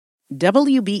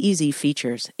WBEZ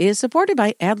Features is supported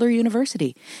by Adler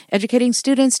University, educating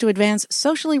students to advance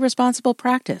socially responsible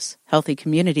practice, healthy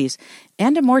communities,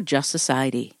 and a more just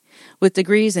society. With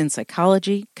degrees in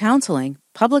psychology, counseling,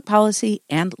 public policy,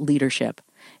 and leadership.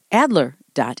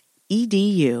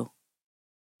 Adler.edu.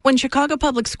 When Chicago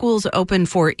Public Schools opened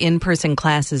for in-person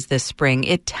classes this spring,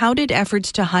 it touted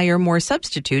efforts to hire more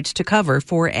substitutes to cover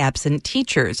for absent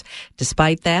teachers.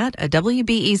 Despite that, a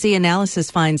WBEZ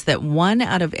analysis finds that 1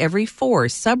 out of every 4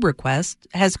 sub-requests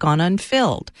has gone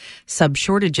unfilled.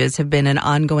 Sub-shortages have been an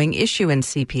ongoing issue in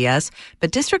CPS,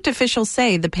 but district officials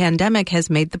say the pandemic has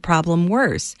made the problem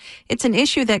worse. It's an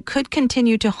issue that could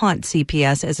continue to haunt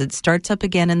CPS as it starts up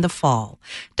again in the fall.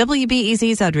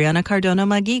 WBEZ's Adriana Cardona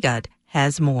Maguigad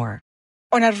has more.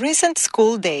 On a recent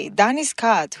school day, Danny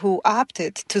Scott, who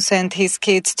opted to send his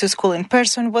kids to school in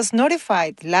person, was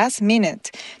notified last minute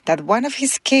that one of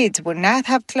his kids would not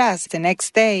have class the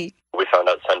next day. We found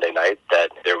out Sunday night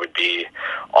that there would be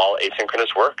all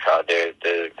asynchronous work.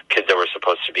 The kids that were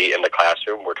supposed to be in the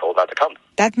classroom were told not to come.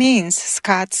 That means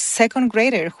Scott's second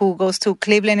grader, who goes to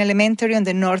Cleveland Elementary on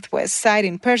the northwest side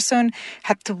in person,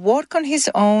 had to work on his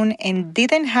own and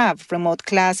didn't have remote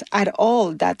class at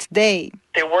all that day.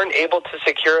 They weren't able to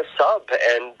secure a sub,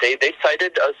 and they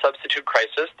cited a substitute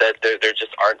crisis, that there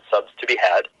just aren't subs to be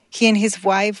had. He and his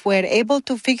wife were able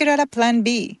to figure out a plan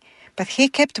B. But he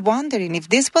kept wondering if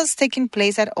this was taking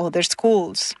place at other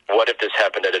schools. What if this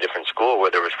happened at a different school where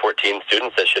there was 14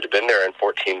 students that should have been there and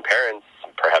 14 parents,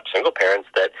 perhaps single parents,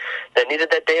 that needed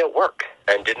that day of work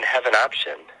and didn't have an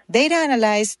option? Data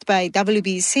analyzed by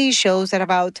WBC shows that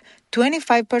about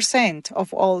 25%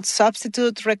 of all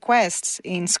substitute requests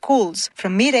in schools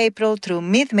from mid-April through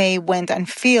mid-May went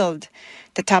unfilled.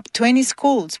 The top 20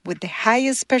 schools with the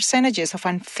highest percentages of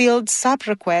unfilled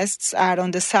sub-requests are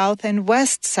on the south and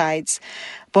west sides.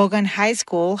 Bogan High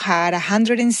School had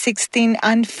 116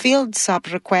 unfilled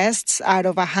sub-requests out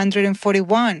of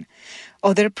 141.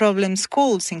 Other problem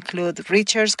schools include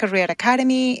Richards Career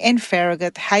Academy and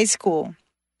Farragut High School.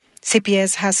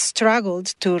 CPS has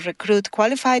struggled to recruit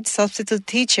qualified substitute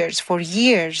teachers for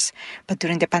years, but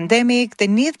during the pandemic, the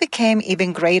need became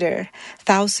even greater.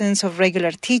 Thousands of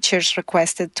regular teachers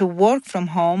requested to work from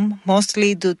home,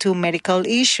 mostly due to medical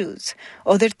issues.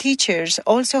 Other teachers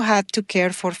also had to care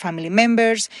for family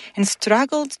members and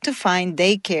struggled to find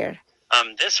daycare.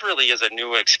 This really is a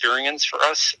new experience for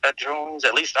us at Jones.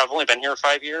 At least I've only been here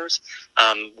 5 years,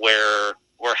 where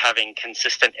we're having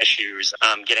consistent issues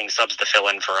getting subs to fill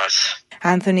in for us.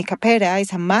 Anthony Capera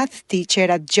is a math teacher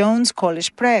at Jones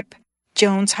College Prep.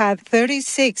 Jones had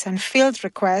 36 unfilled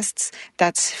requests.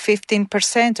 That's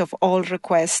 15% of all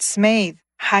requests made.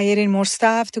 Hiring more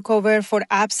staff to cover for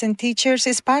absent teachers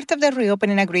is part of the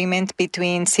reopening agreement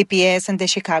between CPS and the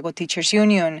Chicago Teachers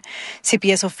Union.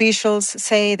 CPS officials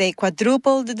say they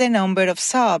quadrupled the number of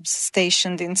subs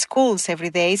stationed in schools every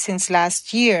day since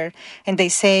last year, and they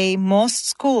say most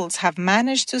schools have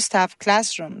managed to staff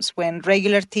classrooms when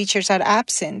regular teachers are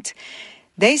absent.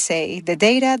 They say the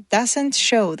data doesn't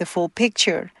show the full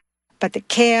picture. But the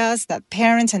chaos that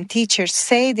parents and teachers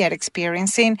say they are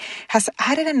experiencing has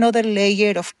added another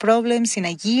layer of problems in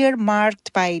a year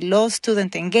marked by low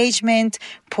student engagement,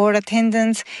 poor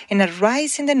attendance, and a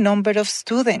rise in the number of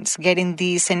students getting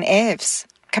D's and F's.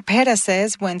 Capera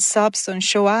says when subs don't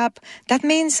show up, that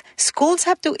means schools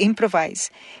have to improvise.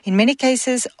 In many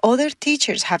cases, other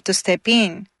teachers have to step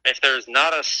in. If there's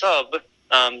not a sub,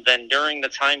 then during the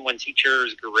time when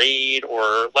teachers grade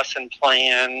or lesson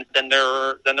plan, then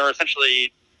they're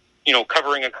essentially,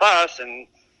 covering a class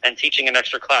and teaching an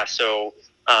extra class. So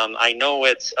I know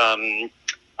it's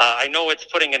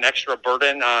putting an extra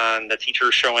burden on the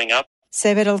teachers showing up.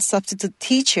 Several substitute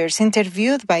teachers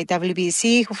interviewed by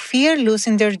WBC who fear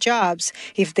losing their jobs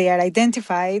if they are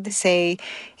identified say,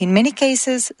 in many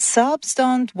cases, subs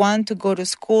don't want to go to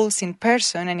schools in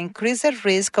person and increase the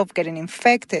risk of getting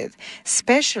infected,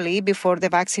 especially before the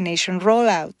vaccination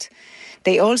rollout.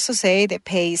 They also say the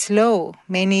pay is low.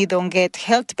 Many don't get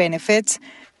health benefits.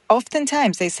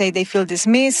 Oftentimes, they say they feel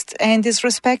dismissed and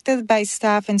disrespected by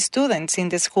staff and students in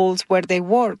the schools where they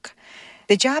work.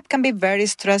 The job can be very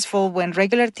stressful when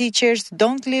regular teachers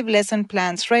don't leave lesson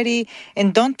plans ready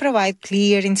and don't provide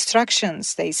clear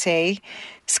instructions, they say.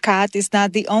 Scott is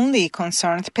not the only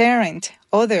concerned parent.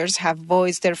 Others have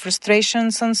voiced their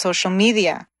frustrations on social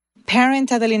media.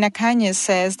 Parent Adelina Cañas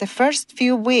says the first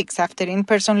few weeks after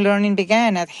in-person learning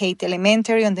began at Haight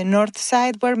Elementary on the north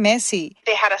side were messy.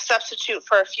 They had a substitute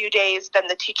for a few days, then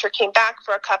the teacher came back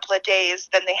for a couple of days,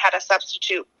 then they had a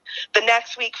substitute the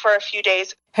next week for a few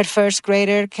days. Her first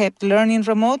grader kept learning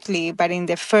remotely, but in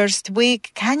the first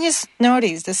week, Cañas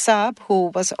noticed the sub,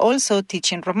 who was also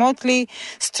teaching remotely,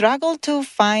 struggled to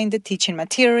find the teaching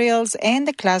materials and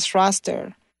the class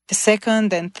roster. The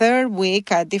second and third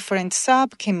week, a different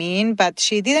sub came in, but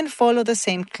she didn't follow the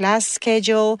same class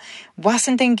schedule,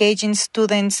 wasn't engaging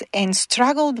students, and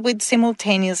struggled with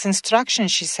simultaneous instruction,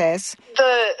 she says.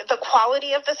 The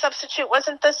quality of the substitute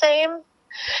wasn't the same,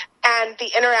 and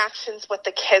the interactions with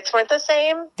the kids weren't the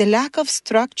same. The lack of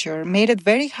structure made it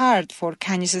very hard for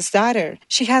Cañas' daughter.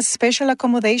 She has special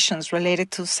accommodations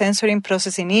related to sensory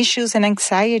processing issues and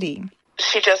anxiety.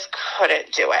 She just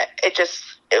couldn't do it.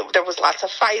 There was lots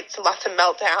of fights, lots of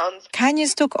meltdowns.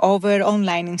 Cañas took over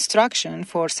online instruction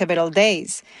for several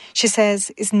days. She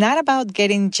says it's not about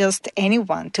getting just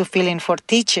anyone to fill in for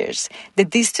teachers. The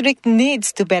district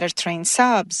needs to better train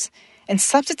subs. And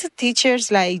substitute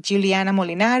teachers like Juliana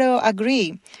Molinaro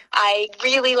agree. I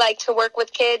really like to work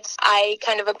with kids. I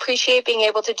kind of appreciate being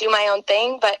able to do my own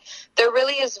thing, but there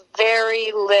really is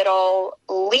very little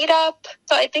lead up.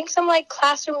 So I think some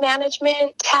classroom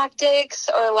management tactics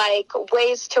or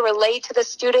ways to relate to the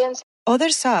students.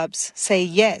 Other subs say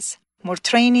yes, more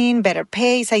training, better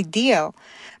pay is ideal.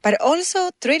 But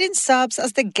also treating subs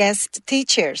as the guest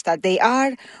teachers that they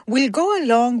are will go a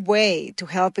long way to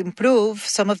help improve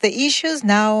some of the issues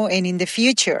now and in the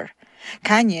future.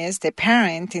 Cañas, the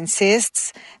parent,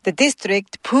 insists the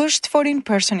district pushed for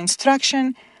in-person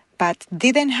instruction but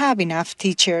didn't have enough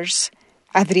teachers.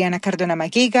 Adriana Cardona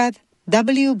Maguigad,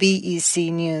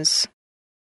 WBEZ News.